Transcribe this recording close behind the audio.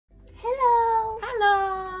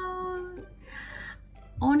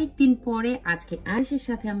অনেক দিন পরে আজকে আয়েশের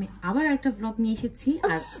সাথে আমি আবার একটা vlog নিয়ে এসেছি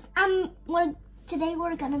আর today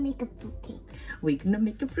we're gonna make a fruitcake. We're gonna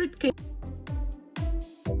make a fruitcake.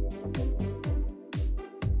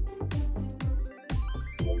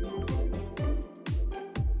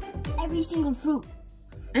 Every single fruit.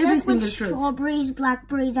 Every Just single with fruit. strawberries,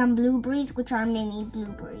 blackberries, and blueberries, which are mini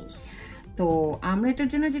blueberries. তো আমরা এটার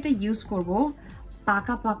জন্য যেটা ইউজ করব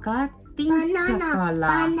পাকা পাকা তিনটা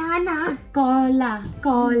কলা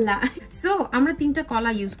কলা সো আমরা তিনটা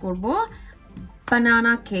কলা ইউজ করব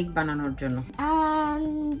বানানা কেক বানানোর জন্য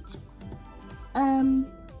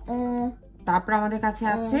তারপর আমাদের কাছে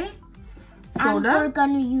আছে soda. We're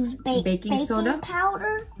gonna use baking soda,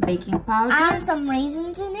 powder, baking powder, and some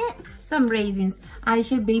raisins in it. Some raisins.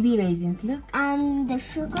 Arisha's baby raisins. Look. And the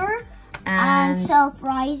sugar. And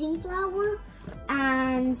self-rising flour.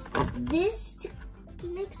 And this to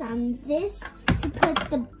mix. And this to put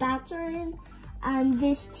the batter in. And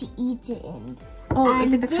this to eat it in. Oh, and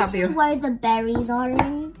this is where the berries are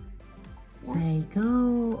in. Yeah. There you go.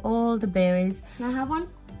 All the berries. Can I have one?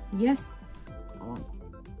 Yes.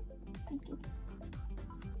 Thank you.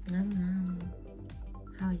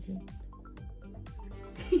 How is it?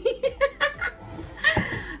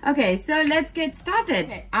 Okay, so let's get started.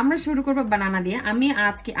 আমরা শুরু করব বানানা দিয়ে আমি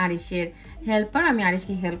আজকে আরিশের helper আমি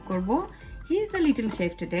আরিশকে help করব he is the little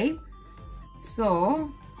chef today so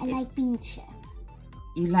I like being chef.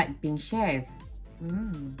 You like being chef?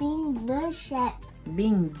 Being the chef.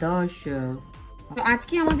 Being the chef. তো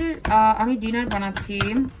আজকে আমাদের আমি ডিনার বানাচ্ছি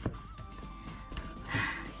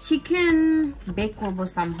চিকেন বেক করব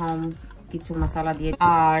সামহাউ কিছু মশলা দিয়ে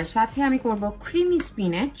আর সাথে আমি করব ক্রিমি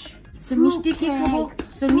স্পিনাচ সো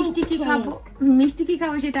মিষ্টি কি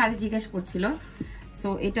খাবো সেটা আরিশ জিজ্ঞাসা করছিল সো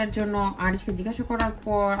এটার জন্য আরিশকে জিজ্ঞাসা করার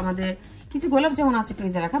পর আমাদের কিছু গোলাপ জামুন আছে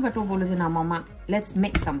ফ্রিজে রাখা বাট ও বলে যে না মামা লেটস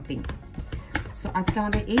মেক সামথিং সো আজকে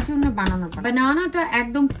আমাদের এই জন্য বানানাটা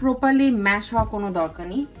একদম প্রপারলি ম্যাশ হওয়ার কোনো দরকার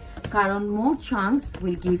নেই কারণ মোর chance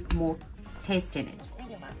will give more test in it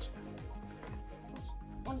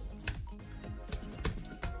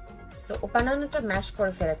So, banana mash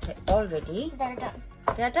করে ফেলেছে already.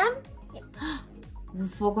 They're done? Yeah. We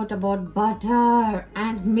forgot about butter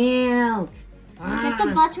and milk. Get the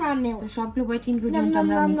butter and milk. So, সবগুলো wet ingredient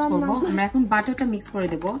আমরা mix করব। আমরা এখন বাটারটা mix করে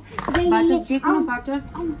দেব। বাটার যে কোনো butter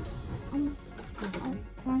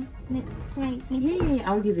Yeah,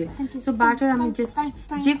 I'll give you. So, butter আমি just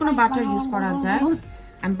যে কোনো বাটার ইউজ করা যায়।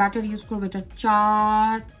 আমি বাটার ইউজ করব এটা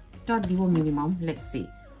 4টা দিব minimum. Let's see.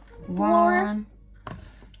 1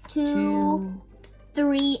 2,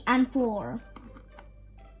 3, and 4.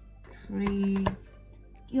 3.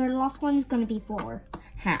 Your last one is going to be 4.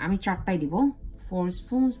 হ্যাঁ আমি 4টাই দিব 4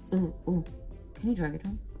 spoons. Oh, can you drag it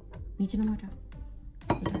on? নিচে নামা এটা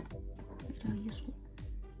ইউজ করো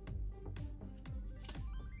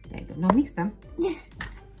There you go. Now mix them.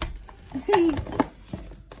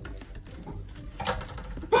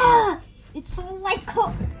 It's like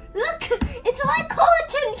look, it's like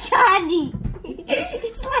cotton candy.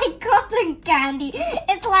 It's like cotton candy.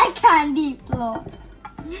 It's like candy floss.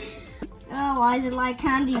 Oh, why is it like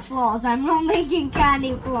candy floss? I'm not making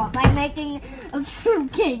candy floss. I'm making a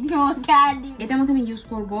fruitcake, not candy. এটার মধ্যে আমি use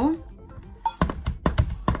করব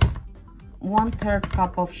 1/3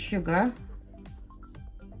 cup of sugar.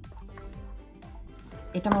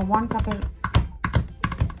 এটা আমার 1 কাপের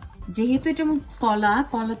যেহেতু এটা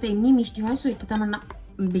কলাতে এমনি মিষ্টি হয় সো এটাতে আমার না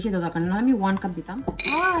বেশি দরকার না আমি 1 কাপ দিতাম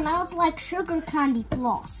Oh, now it's like sugar candy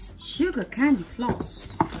floss. Sugar candy floss.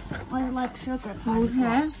 Why is it like sugar candy Hold floss?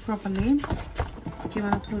 hair properly. Do you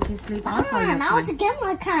want to put your sleeve up or you're now fine? it's again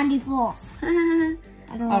like candy floss.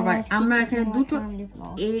 I don't know. Alright, আমরা এখানে দুটো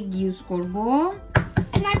egg use করব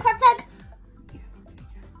Can I crack that?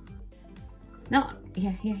 No,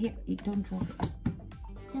 here. You don't drop it.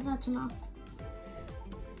 Yeah, that's enough.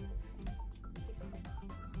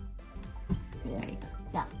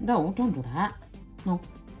 Yeah. No, don't do that. No.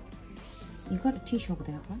 You got a tissue over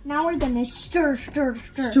there, right? Now we're gonna stir. Stir.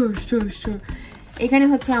 এখানে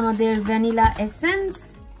হচ্ছে আমাদের vanilla essence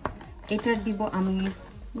এটার দিব আমি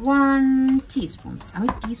 1 teaspoon আমি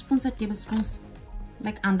টিস্পুনস আর টেবিলস্পুনস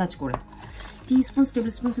like আন্দাজ করে টিস্পুনস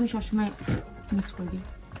টেবিলস্পুনস আমি সবসময় মিক্স করে দিই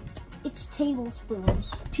It's tablespoons.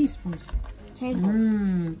 Teaspoons.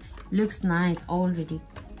 Looks nice already.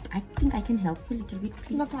 I think I can help you a little bit,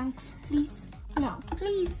 please. No thanks. Please. No.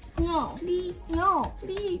 Please. No. Please. No.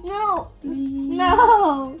 Please. No. Please. No.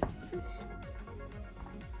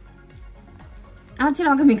 আমার ছেলে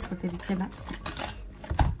আমাকে মিক্স করতে দিচ্ছে না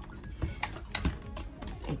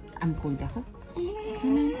আমি কই দেখো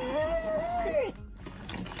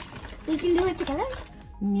We can do it together?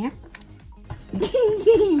 Yeah.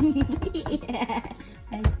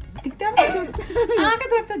 দেখতে আমাকে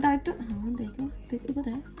ধরতে দাও একটু। হ্যাঁ দেখো দেখতে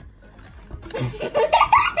কোথায়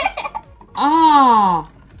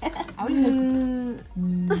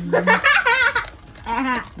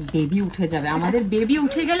বেবি উঠে যাবে, আমাদের বেবি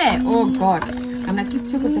উঠে গেলে ও গড আমরা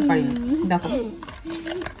কিচ্ছু করতে পারি না। দেখো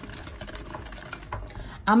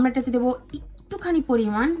আমরা এটাতে দেবো একটুখানি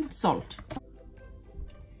পরিমাণ সল্ট,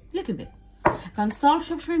 লিটল বিট, কারণ সল্ট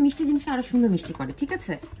সবসময় মিষ্টি জিনিসকে আরো সুন্দর মিষ্টি করে, ঠিক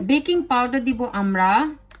আছে। বেকিং পাউডার দিব আমরা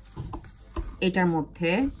এটার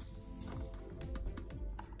মধ্যে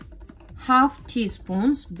হাফ টিস্পুন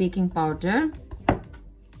বেকিং পাউডার,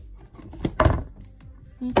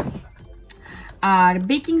 আর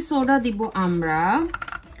বেকিং সোডা দিব আমরা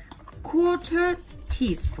কোয়ার্টার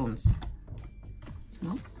টিস্পুন।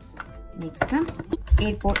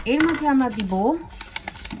 এরপর এর মাঝে আমরা দিব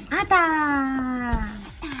আটা,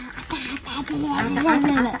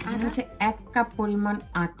 এক কাপ পরিমাণ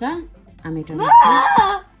আটা আমি এটা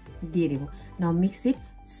দিয়ে দেবো। নাও mix it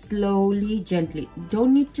slowly, gently.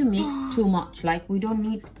 Don't need to mix too much. Like we don't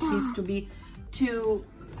need this to be too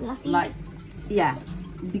fluffy. Like yeah,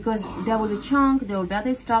 because there will be chunk, there will be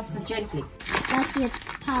other stuff. So gently. Like it's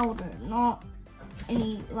powder, not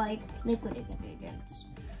any like liquid ingredients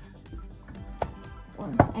or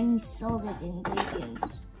any solid ingredients.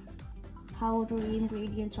 Powdery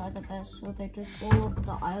ingredients are the best, so they're just all over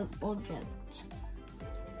the object.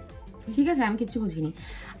 ঠিক আছে, আমি কিছু বুঝিনি।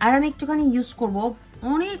 আর আমি একটুখানি use করব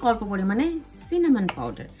অনেক অল্প পরিমাণে সিনামন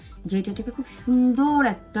পাউডার, যেটা এটাকে খুব সুন্দর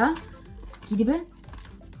একটা কি দিবে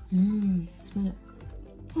Smell.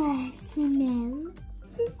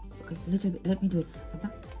 Okay, little bit. Let me do it. Papa,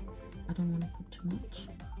 I don't want to put too much.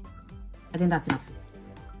 I think that's enough.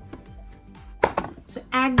 So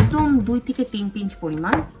একদম 2 থেকে 3 পিঞ্চ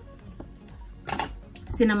পরিমাণ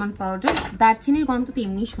সিনামন পাউডার। দারচিনির গন্ধ তো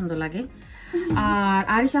এমনি সুন্দর লাগে। আর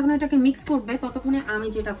আরিশ এখন এটাকে মিক্স করবে, ততক্ষণে আমি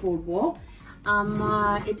যেটা করব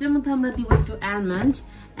আমার এটার মধ্যে আমরা দিব একটু আলমন্ড।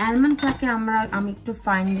 আলমন্ডটাকে আমি একটু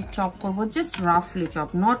ফাইনলি চপ করব, জাস্ট রাফলি চপ,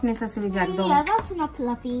 নট নেসেসারি যে একদম that's not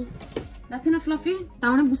fluffy. That's enough fluffy. তার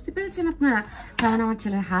মানে বুঝতে পেরেছেন আপনারা, তার মানে আমার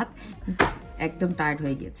ছেলের হাত একদম টায়ার্ড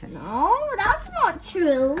হয়ে গিয়েছে। No, that's not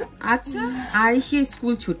true. আচ্ছা, আরিশের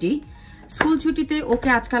স্কুল ছুটি, স্কুল ছুটিতে ওকে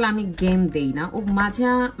আজকাল আমি গেম দেই না, ও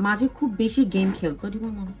মাঝে খুব বেশি গেম খেলতো,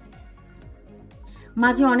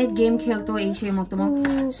 মাঝে অনেক গেম খেলতো এই সেই মতো।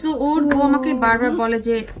 সো ও আমাকে বারবার বলে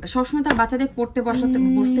যে সবসময় তার বাচ্চাদের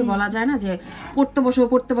বসতে বলা যায় না, যে পড়তে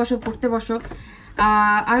বসো।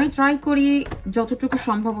 আমি ট্রাই করি যতটুকু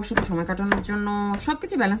সম্ভব ওর সাথে সময় কাটানোর জন্য,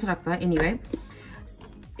 সবকিছু ব্যালেন্স রাখতে হয়। এনিওয়ে,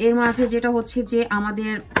 এর মাঝে যেটা হচ্ছে যে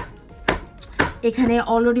আমাদের এখানে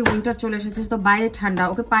অলরেডি উইন্টার চলে এসেছে, তো বাইরে ঠান্ডা,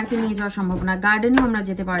 ওকে পার্কে নিয়ে যাওয়া সম্ভব না, গার্ডেনেও আমরা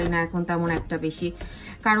যেতে পারি না এখন তেমন একটা বেশি,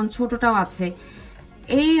 কারণ ছোটটাও আছে।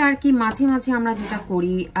 এই আর কি, মাঝে মাঝে আমরা যেটা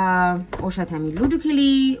করি, ওর সাথে আমি লুডো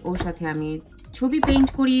খেলি, ওর সাথে আমি ছবি পেইন্ট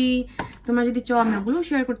করি। তোমরা যদি চাও আমি ওগুলো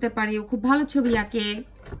শেয়ার করতে পারি, ও খুব ভালো ছবি আঁকে।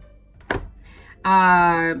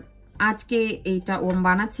 আর আজকে এইটা ও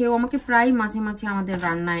বানাচ্ছে, ও আমাকে প্রায় মাঝে মাঝে আমাদের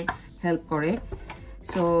রান্নায় হেল্প করে।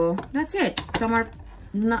 So that's it. সো আমার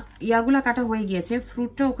ইয়াগুলা কাটা হয়ে গিয়েছে,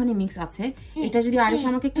 ফ্রুটটা ওখানে মিক্স আছে। এটা যদি আরিশ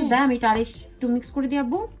আমাকে একটু দেয়, আমি এটা আরিশ একটু মিক্স করে দিয়ে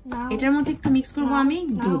আব্বু, এটার মধ্যে একটু মিক্স করবো আমি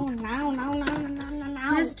দুধ,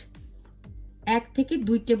 জাস্ট 1 থেকে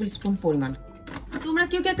 2 টেবিল স্পুন পরিমাণ। তোমরা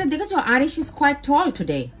কেউ কি একটা দেখেছো, Arish is quite ton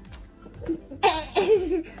today.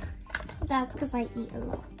 That's because I eat a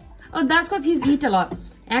lot. Oh, that's because he's eat a lot.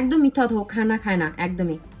 একদম মিথ্যা কথা, ও খানা খায় না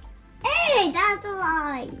একদমই। Hey, that's a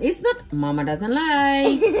lie. It's not. Mama doesn't lie.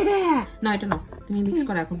 No, এটা না, তুমি মিক্স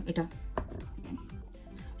করো এখন এটা।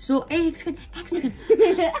 সো এই এক সেকেন্ড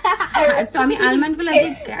সো আমি আলমন্ড গুলো যে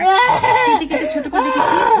কেটে ছোট করে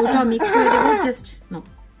রেখেছি, ওটা মিক্স করে দেব। Just no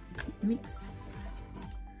mix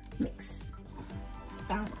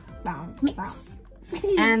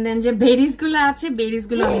and then যে বেরিজ গুলো আছে, বেরিজ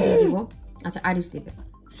গুলো আমি দিয়ে দিব। আচ্ছা, আরিশ দেবে।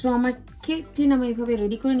 সো আমার কেক টিন আমি এইভাবে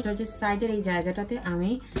রেডি করে নিই, যে সাইডের এই জায়গাটাতে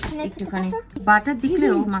আমি একটুখানি বাটার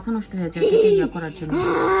দিলেও মাথা নষ্ট হয়ে যায় কেক ইয়া করার জন্য।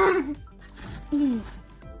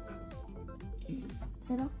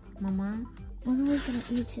 Mama, when are we gonna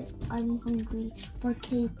eat it? I'm hungry for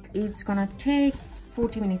cake. It's gonna take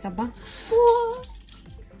 40 minutes, Abba.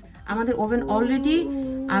 আমাদের ওভেন অলরেডি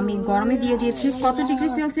আমি গরমে দিয়ে দিয়েছি। কত degree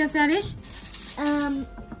Celsius Arish?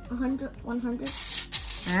 100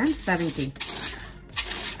 and 70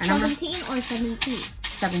 or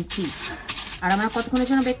 70 আর আমরা কতক্ষণের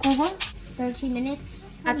জন্য বেক করব? 30 minutes.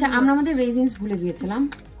 আচ্ছা, আমরা আমাদের রেজিনস ভুলে গিয়েছিলাম,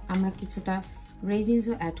 আমরা কিছুটা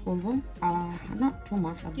রেজিনসও অ্যাড করব, নট টু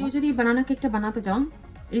মাচ। কেউ যদি বানানা কেকটা বানাতে চাও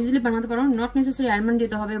ইজিলি বানাতে পারো, নট নেসেসারি আলমন্ড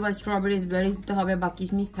দিতে হবে বা স্ট্রবেরিজ বেরিজ দিতে হবে বা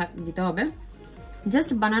কিশমিশ দিতে হবে। জাস্ট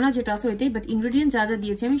বানানা যেটা আছে ওইটাই, বাট ইনগ্রেডিয়েন্ট যা যা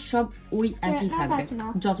দিয়েছি আমি সব ওই একই থাকবে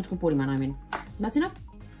যতটুকু পরিমাণ। I mean, that's enough?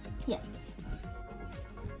 Yeah.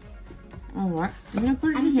 Alright, I'm gonna put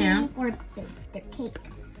it in here. I'm for the cake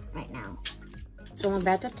right now. So my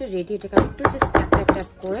batterটা ready, এটাকে একটু just tap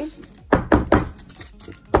করে।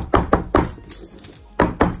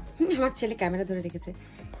 আমার ছেলে ক্যামেরা ধরে রেখেছে।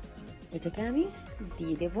 এটাকে আমি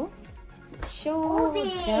দিয়ে দেব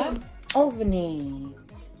সোজা ওভেনে।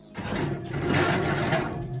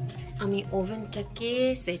 আমি ওভেনটাকে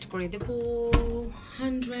সেট করে দেব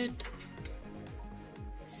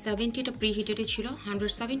 170টা প্রিহিটেডে ছিল,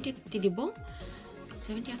 170 দিব।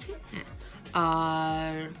 70 আছে? হ্যাঁ।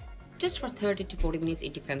 আর just for 30 to 40 minutes,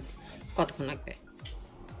 it depends কতক্ষণ লাগবে।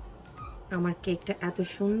 আমার কেকটা এত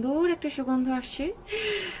সুন্দর একটা সুগন্ধ আসছে,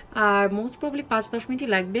 আর মোস্ট প্রবলি 5-10 মিনিট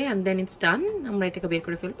লাগবে, এন্ড দেন ইটস ডান। আমরা এটাকে বের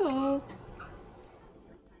করে ফেলবো।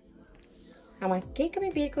 আমার কেক আমি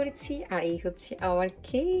বের করেছি, আর এই হচ্ছে hour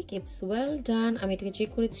cake. It's well done. আমি এটাকে চেক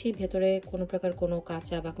করেছি ভেতরে কোনো প্রকার কোনো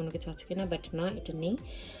কাঁচা বা কোনো কিছু আছে কিনা, বাট না, এটা নেই।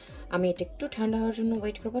 আমি এটা একটু ঠান্ডা হওয়ার জন্য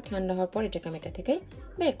ওয়েট করবো। ঠান্ডা হওয়ার পর এটাকে আমি এটা থেকে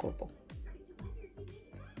বের করবো।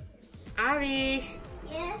 আরিশ,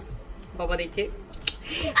 Yes. বাবা দেখে।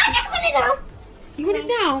 I just want it now. You want it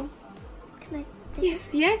now? Can I?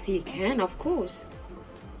 Yes, you can, of course.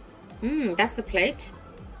 That's the plate.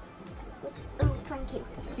 Oh, thank you.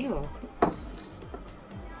 You're welcome.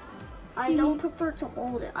 I don't prefer to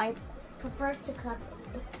hold it. I prefer to cut it.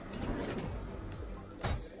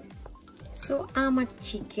 So, আমার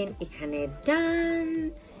chicken এখানে done.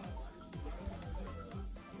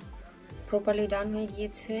 Properly done হয়ে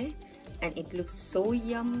গিয়েছে. And it looks so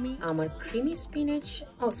yummy. Our creamy spinach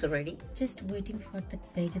also ready. Just waiting for the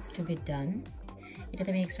baguettes to be done. এটাতে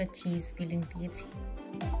আমি extra cheese fillings দিয়েছি।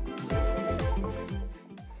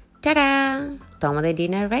 Tata! তো আমাদের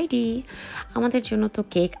dinner ready. আমাদের জন্য তো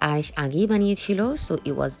কেক আরিশ আগেই বানিয়েছিল, so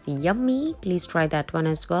it was yummy. Please try that one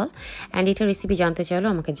as well. And এটা রেসিপি জানতে চাইলেও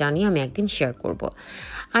আমাকে জানিয়ে আমি একদিন শেয়ার করব।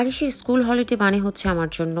 আরিশের স্কুল হলিডে মানে হচ্ছে আমার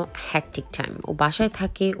জন্য হ্যাকটিক টাইম। ও বাসায়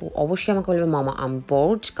থাকে, ও অবশ্যই আমাকে বলবে মামা আম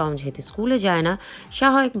বোর্ড, কারণ যেহেতু স্কুলে যায় না,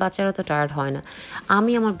 স্বাভাবিক বাচ্চারা তো টায়ার্ড হয় না।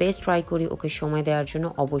 আমি আমার বেস্ট ট্রাই করি ওকে সময় দেওয়ার জন্য,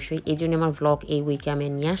 অবশ্যই। এই জন্য আমার ভ্লগ এই উইকে আমি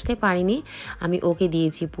নিয়ে আসতে পারিনি। আমি ওকে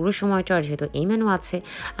দিয়েছি পুরো সময়টা, আর যেহেতু এইম্যানও আছে,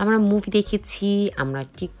 আমরা মুভি দেখেছি, আমরা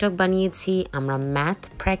টিকটক বানিয়েছি, আমরা ম্যাথ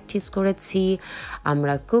প্র্যাকটিস করেছি,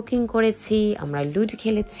 আমরা কুকিং করেছি, আমরা লুডো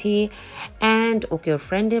খেলেছি, অ্যান্ড ওকে ওর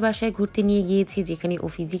ফ্রেন্ডের বাসায় ঘুরতে নিয়ে গিয়েছি, যেখানে ও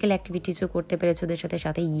ফিজিক্যাল অ্যাক্টিভিটিসও করতে পেরেছে ওদের সাথে।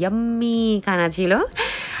 সাথে ইয়াম্মি খানা ছিল।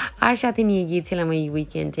 আর সাথে নিয়ে গিয়েছিলাম এই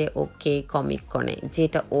উইকেন্ডে ওকে কমিক কনে,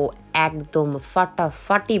 যেটা ও একদম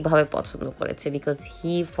ফাটাফাটিভাবে পছন্দ করেছে, because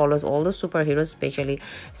he follows all the super hero, specially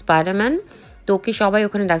Spiderman. তো ওকে সবাই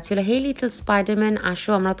ওখানে ডাকছিল, হে লিটল স্পাইডারম্যান আসো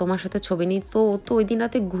আমরা তোমার সাথে ছবি নিই। তো ওই দিন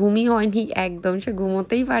রাতে ঘুমই হয়নি একদম, সে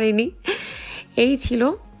ঘুমোতেই পারেনি। এই ছিল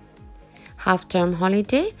হাফ টার্ম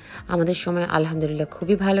হলিডে। আমাদের সময় আলহামদুলিল্লাহ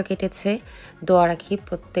খুবই ভালো কেটেছে। দোয়া রাখি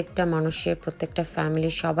প্রত্যেকটা মানুষের, প্রত্যেকটা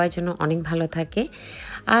ফ্যামিলির সবাই যেন অনেক ভালো থাকে।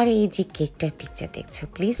 আর এই যে কেকটার পিকচার দেখছো,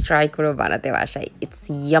 প্লিজ ট্রাই করে বানাতে বাসায়। It's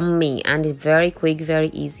yummy and it's very quick,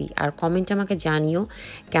 very easy. আর কমেন্টে আমাকে জানিও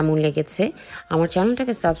কেমন লেগেছে। আমার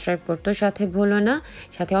চ্যানেলটাকে সাবস্ক্রাইব করতেও সাথে ভুলো না,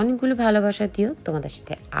 সাথে অনেকগুলো ভালোবাসা দিও। তোমাদের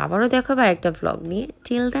সাথে আবারও দেখো বা একটা ভ্লগ নিয়ে।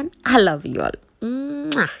 Till then, I love you all.